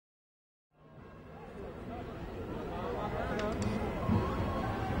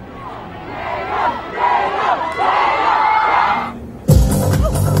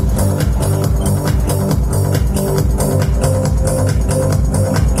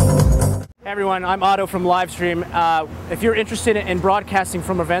Hey everyone, I'm Otto from Livestream. If you're interested in broadcasting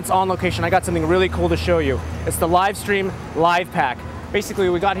from events on location, I got something really cool to show you. It's the Livestream Livepack. Basically,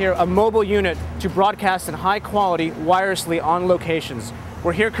 we got here a mobile unit to broadcast in high quality wirelessly on locations.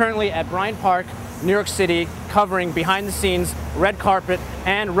 We're here currently at Bryant Park, New York City, covering behind the scenes, red carpet,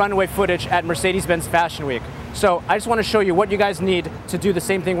 and runway footage at Mercedes-Benz Fashion Week. So I just want to show you what you guys need to do the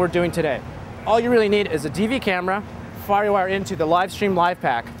same thing we're doing today. All you really need is a DV camera, firewire into the Livestream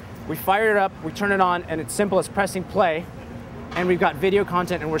Livepack. We fire it up, we turn it on, and it's simple as pressing play, and we've got video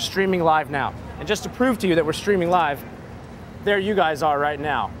content and we're streaming live now. And just to prove to you that we're streaming live, there you guys are right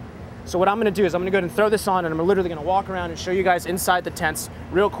now. So what I'm gonna do is I'm gonna go ahead and throw this on, and I'm literally gonna walk around and show you guys inside the tents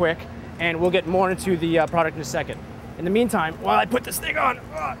real quick, and we'll get more into the product in a second. In the meantime, while I put this thing on,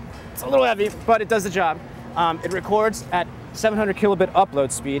 it's a little heavy, but it does the job. It records at 700 kilobit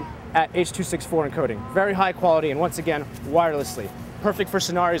upload speed at H.264 encoding. Very high quality, and once again, wirelessly. Perfect for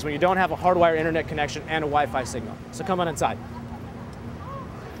scenarios when you don't have a hardwired internet connection and a Wi-Fi signal. So come on inside.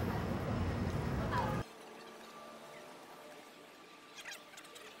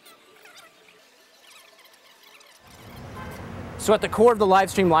 So at the core of the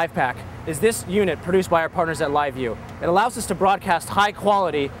Livestream Livepack is this unit produced by our partners at LiveView. It allows us to broadcast high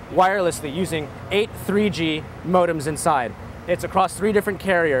quality wirelessly using 8 3G modems inside. It's across 3 different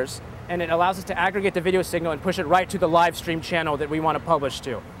carriers, and it allows us to aggregate the video signal and push it right to the live stream channel that we want to publish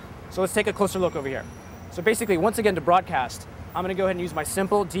to. So let's take a closer look over here. So basically, once again, to broadcast, I'm going to go ahead and use my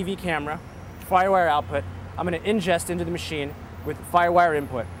simple DV camera, firewire output. I'm going to ingest into the machine with firewire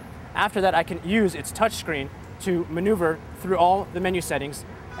input. After that, I can use its touchscreen to maneuver through all the menu settings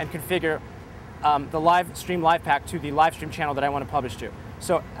and configure the Livestream Livepack to the live stream channel that I want to publish to.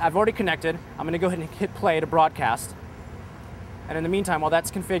 So I've already connected. I'm going to go ahead and hit play to broadcast. And in the meantime, while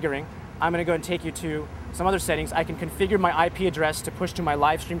that's configuring, I'm going to go and take you to some other settings. I can configure my IP address to push to my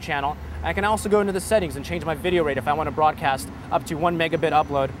live stream channel. I can also go into the settings and change my video rate if I want to broadcast up to 1 megabit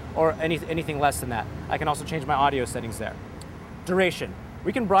upload or anything less than that. I can also change my audio settings there. Duration.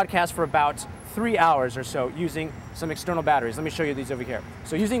 We can broadcast for about 3 hours or so using some external batteries. Let me show you these over here.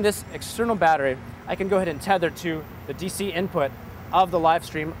 So using this external battery, I can go ahead and tether to the DC input of the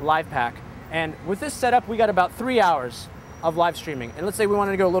Livestream Livepack. And with this setup, we got about 3 hours of live streaming. And let's say we wanted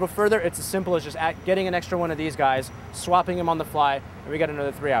to go a little further, it's as simple as just getting an extra one of these guys, swapping them on the fly, and we got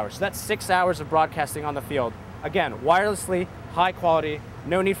another 3 hours. So that's 6 hours of broadcasting on the field. Again, wirelessly, high quality,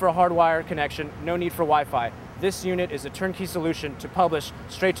 no need for a hardwired connection, no need for Wi-Fi. This unit is a turnkey solution to publish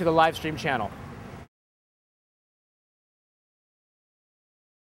straight to the live stream channel.